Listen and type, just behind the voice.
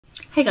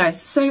Hey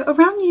guys, so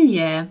around New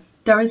Year,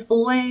 there is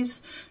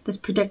always this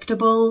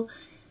predictable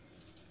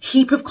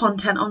heap of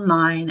content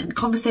online and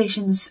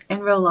conversations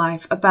in real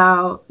life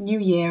about New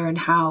Year and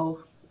how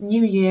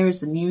New Year is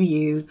the new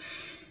you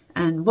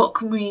and what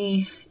can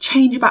we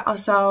change about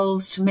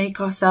ourselves to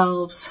make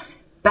ourselves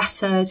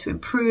better, to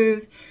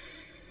improve,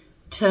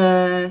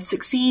 to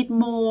succeed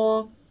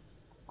more.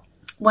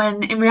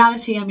 When in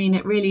reality, I mean,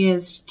 it really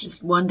is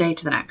just one day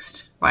to the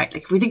next, right?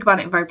 Like if we think about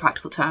it in very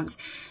practical terms,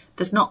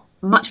 there's not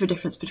much of a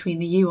difference between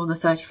the you on the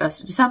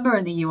 31st of December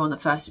and the you on the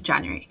 1st of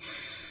January.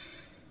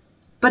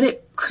 But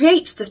it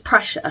creates this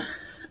pressure,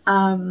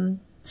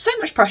 so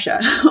much pressure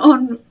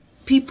on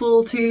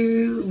people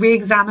to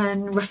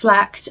re-examine,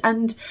 reflect.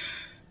 And,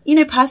 you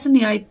know,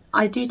 personally,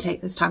 I do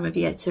take this time of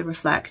year to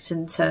reflect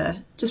and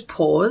to just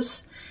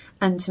pause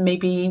and to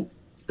maybe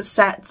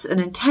set an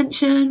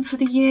intention for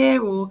the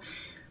year, or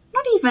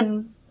not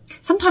even,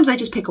 sometimes I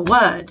just pick a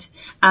word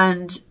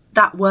and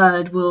that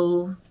word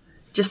will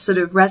just sort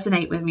of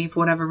resonate with me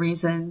for whatever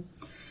reason.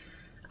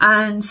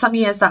 And some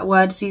years that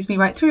word sees me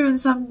right through, and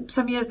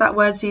some years that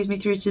word sees me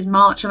through to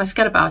March and I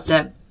forget about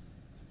it.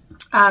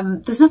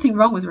 There's nothing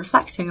wrong with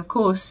reflecting, of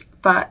course,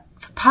 but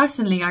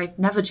personally, I've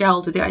never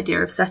gelled with the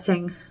idea of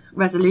setting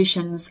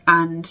resolutions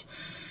and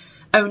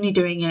only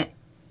doing it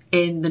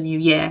in the new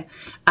year.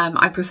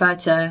 I prefer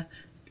to,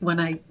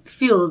 when I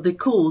feel the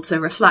call to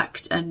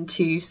reflect and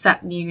to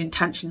set new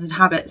intentions and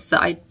habits,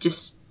 that I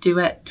just do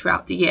it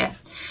throughout the year.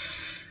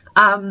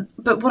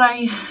 But what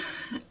I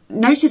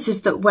notice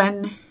is that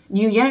when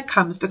New Year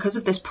comes, because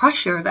of this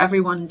pressure of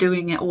everyone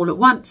doing it all at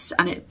once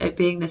and it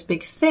being this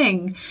big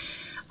thing,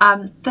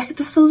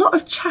 there's a lot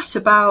of chat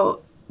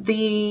about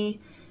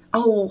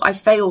oh, I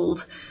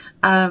failed,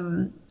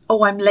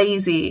 oh, I'm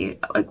lazy,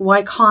 like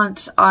why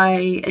can't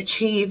I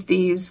achieve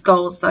these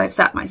goals that I've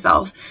set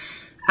myself?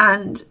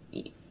 And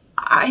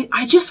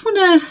I just want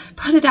to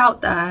put it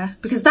out there,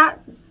 because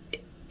that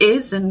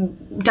is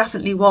and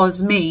definitely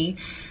was me.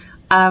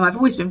 I've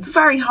always been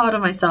very hard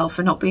on myself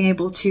for not being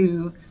able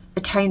to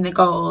attain the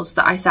goals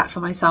that I set for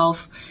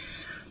myself.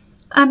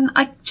 And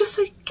I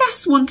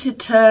guess wanted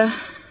to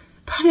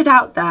put it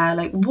out there,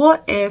 like,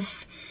 what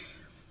if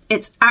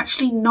it's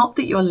actually not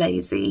that you're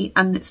lazy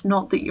and it's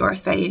not that you're a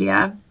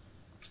failure?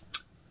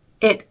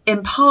 It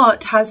in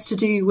part has to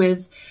do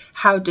with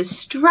how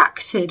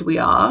distracted we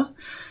are.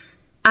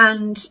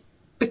 And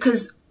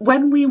because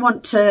when we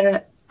want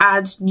to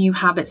add new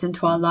habits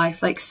into our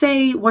life, like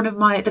say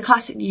the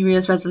classic New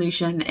Year's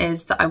resolution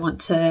is that I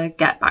want to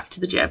get back to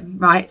the gym,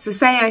 right? So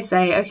say I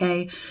say,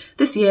 okay,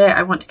 this year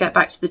I want to get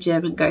back to the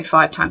gym and go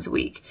 5 times a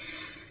week.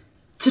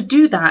 To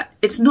do that,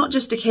 it's not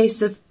just a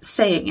case of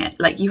saying it,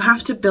 like you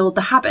have to build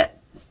the habit.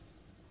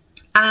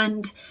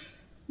 And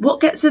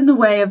what gets in the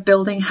way of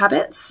building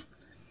habits?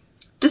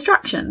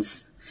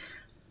 Distractions.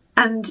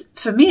 And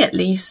for me, at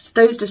least,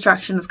 those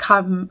distractions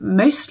come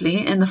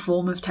mostly in the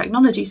form of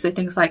technology. So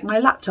things like my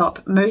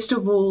laptop, most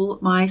of all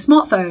my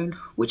smartphone,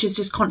 which is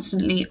just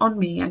constantly on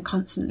me and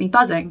constantly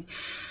buzzing.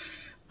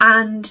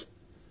 And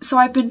so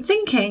I've been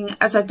thinking,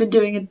 as I've been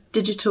doing a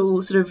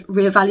digital sort of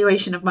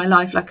reevaluation of my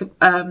life, like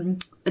a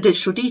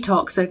digital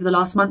detox over the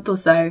last month or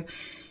so,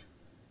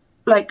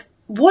 like,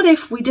 what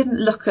if we didn't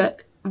look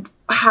at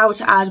how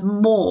to add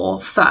more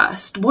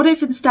first? What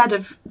if instead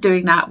of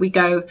doing that, we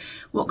go,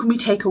 what can we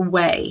take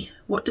away?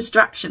 What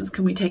distractions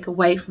can we take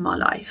away from our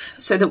life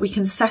so that we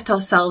can set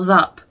ourselves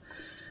up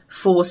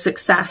for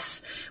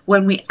success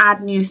when we add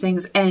new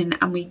things in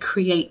and we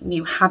create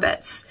new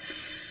habits?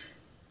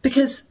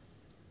 Because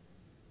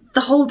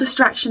the whole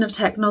distraction of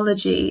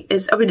technology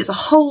is, I mean, it's a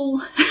whole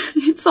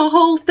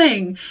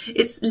thing.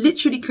 It's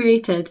literally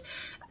created,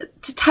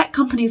 tech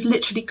companies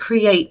literally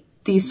create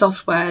these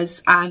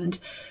softwares and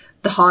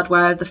the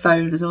hardware, the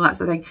phones and all that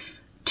sort of thing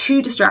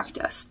to distract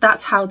us.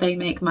 That's how they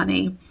make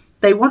money.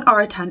 They want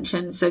our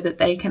attention so that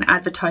they can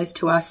advertise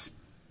to us,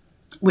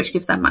 which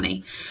gives them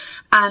money,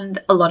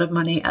 and a lot of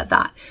money at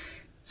that.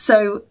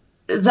 So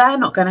they're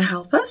not going to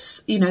help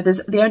us. You know,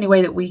 there's the only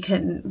way that we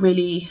can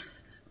really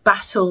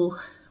battle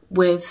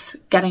with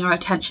getting our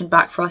attention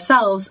back for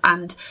ourselves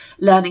and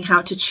learning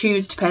how to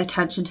choose to pay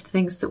attention to the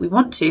things that we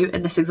want to,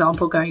 in this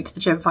example, going to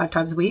the gym 5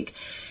 times a week,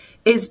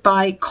 is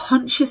by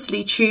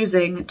consciously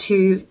choosing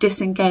to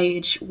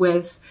disengage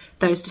with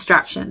those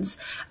distractions.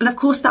 And of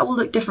course that will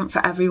look different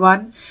for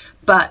everyone,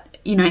 but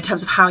you know, in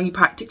terms of how you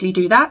practically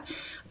do that.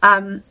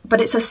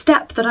 But it's a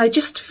step that I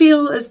just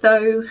feel as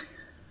though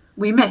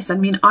we miss. I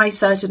mean, I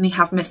certainly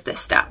have missed this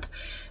step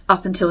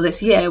up until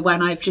this year,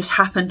 when I've just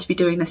happened to be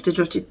doing this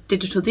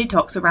digital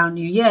detox around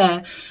New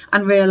Year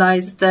and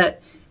realised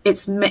that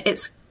it's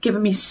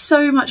given me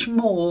so much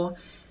more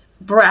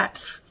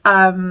breadth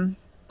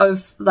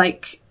of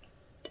like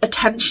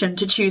attention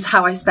to choose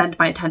how I spend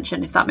my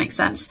attention, if that makes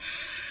sense.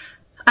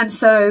 And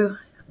so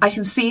I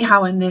can see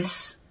how in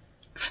this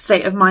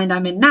state of mind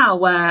I'm in now,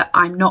 where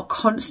I'm not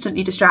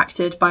constantly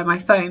distracted by my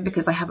phone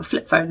because I have a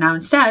flip phone now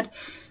instead,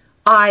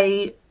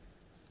 I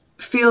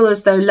feel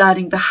as though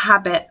learning the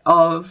habit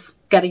of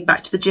getting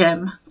back to the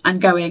gym and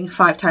going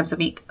 5 times a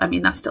week. I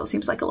mean, that still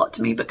seems like a lot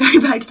to me, but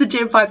going back to the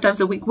gym 5 times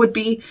a week would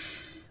be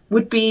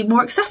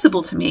more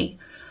accessible to me.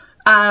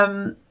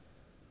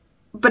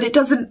 But it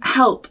doesn't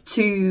help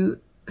to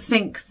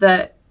think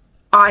that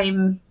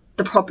I'm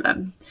the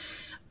problem.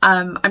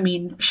 I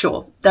mean,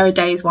 sure, there are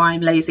days where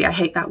I'm lazy. I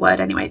hate that word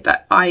anyway,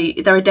 but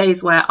there are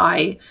days where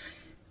I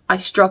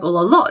struggle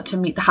a lot to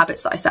meet the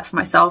habits that I set for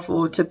myself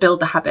or to build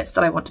the habits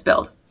that I want to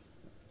build.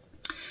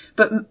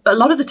 But a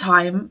lot of the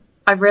time,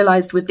 I've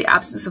realised with the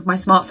absence of my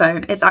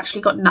smartphone, it's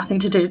actually got nothing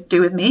to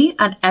do with me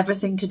and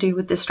everything to do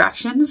with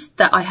distractions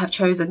that I have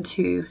chosen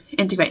to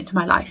integrate into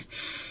my life.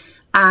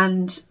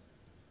 And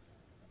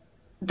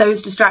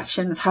those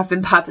distractions have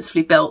been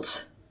purposefully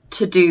built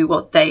to do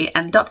what they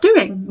end up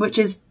doing, which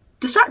is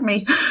distract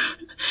me.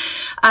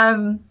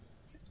 And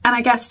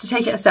I guess to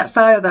take it a step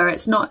further,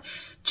 it's not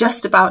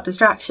just about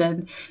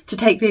distraction. To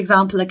take the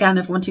example again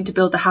of wanting to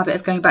build the habit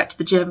of going back to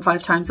the gym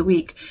 5 times a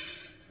week,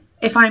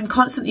 if I'm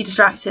constantly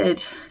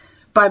distracted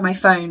by my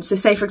phone, so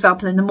say for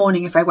example in the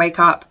morning if I wake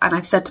up and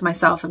I've said to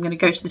myself I'm going to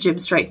go to the gym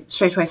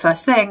straight away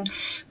first thing,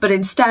 but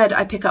instead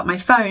I pick up my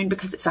phone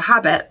because it's a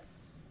habit,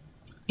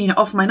 you know,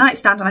 off my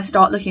nightstand, and I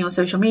start looking on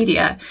social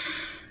media,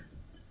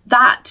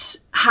 that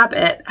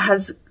habit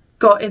has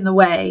got in the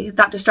way,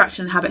 that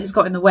distraction habit has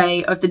got in the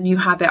way of the new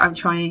habit I'm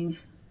trying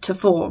to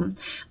form.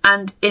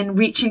 And in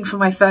reaching for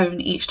my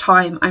phone each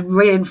time, I'm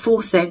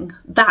reinforcing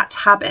that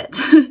habit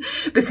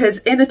because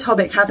in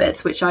Atomic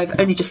Habits, which I've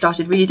only just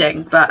started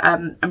reading, but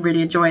I'm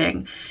really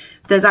enjoying,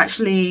 there's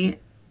actually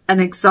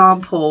an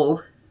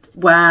example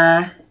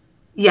where,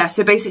 yeah,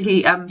 so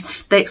basically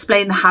they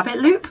explain the habit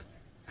loop.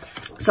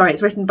 Sorry,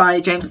 it's written by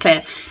James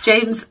Clear.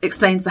 James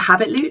explains the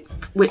habit loop,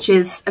 which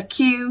is a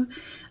cue,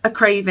 a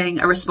craving,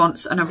 a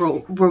response, and a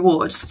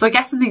reward. So I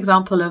guess in the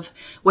example of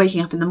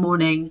waking up in the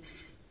morning,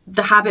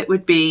 the habit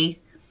would be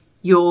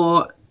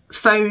your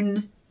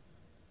phone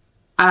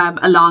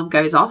alarm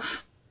goes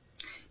off.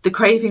 The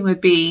craving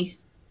would be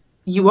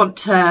you want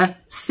to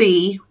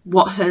see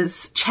what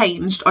has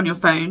changed on your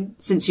phone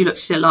since you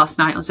looked at it last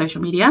night on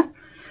social media.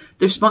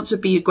 The response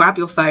would be you grab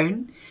your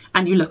phone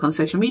and you look on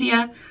social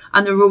media.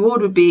 And the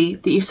reward would be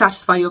that you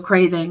satisfy your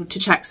craving to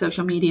check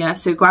social media.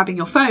 So grabbing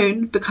your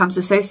phone becomes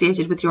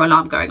associated with your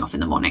alarm going off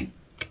in the morning.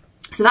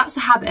 So that's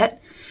the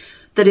habit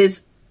that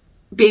is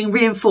being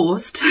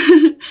reinforced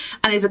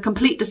and is a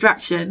complete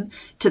distraction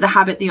to the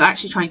habit that you're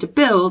actually trying to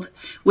build,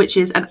 which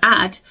is an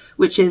ad,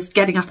 which is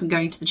getting up and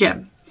going to the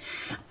gym.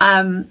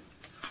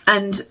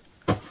 And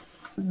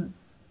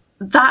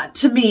that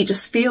to me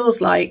just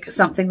feels like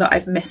something that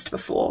I've missed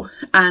before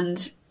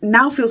and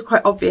now feels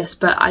quite obvious,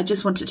 but I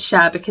just wanted to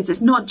share because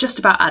it's not just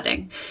about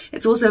adding.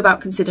 It's also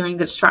about considering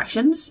the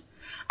distractions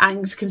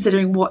and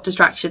considering what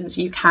distractions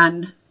you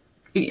can,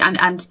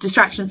 and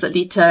distractions that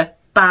lead to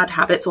bad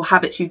habits or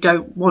habits you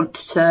don't want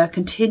to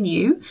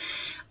continue.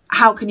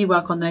 How can you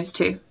work on those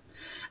too?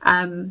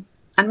 And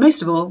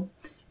most of all,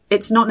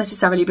 it's not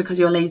necessarily because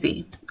you're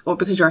lazy or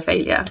because you're a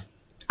failure.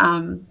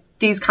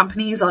 These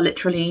companies are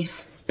literally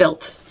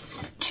built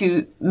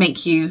to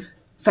make you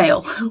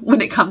fail when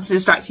it comes to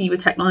distracting you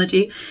with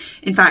technology.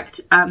 In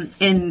fact,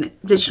 in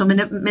Digital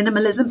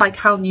Minimalism by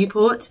Cal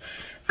Newport,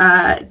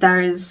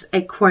 there is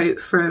a quote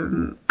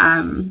from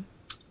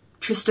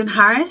Tristan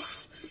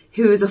Harris,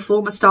 who is a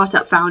former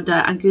startup founder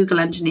and Google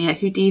engineer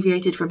who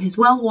deviated from his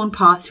well-worn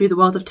path through the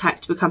world of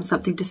tech to become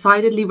something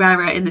decidedly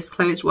rarer in this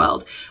closed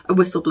world, a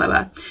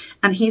whistleblower.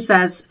 And he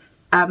says,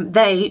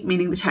 they,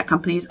 meaning the tech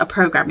companies, are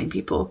programming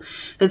people.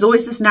 There's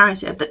always this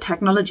narrative that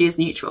technology is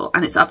neutral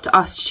and it's up to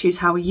us to choose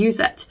how we use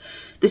it.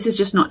 This is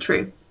just not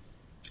true.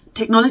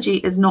 Technology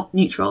is not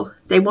neutral.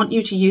 They want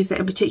you to use it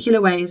in particular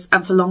ways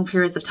and for long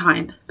periods of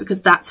time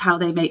because that's how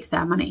they make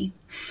their money.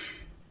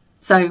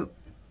 So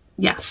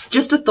yeah,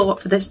 just a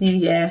thought for this new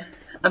year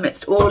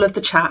amidst all of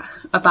the chat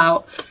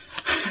about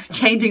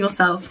changing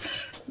yourself,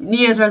 New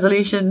Year's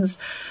resolutions,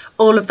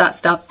 all of that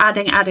stuff,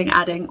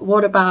 adding.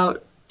 What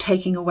about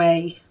taking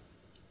away,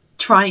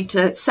 trying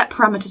to set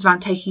parameters around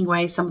taking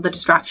away some of the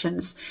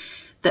distractions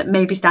that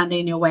may be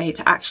standing in your way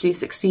to actually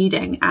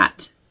succeeding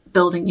at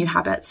building new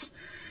habits?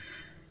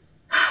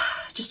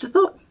 Just a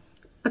thought.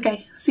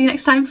 Okay, see you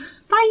next time.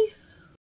 Bye.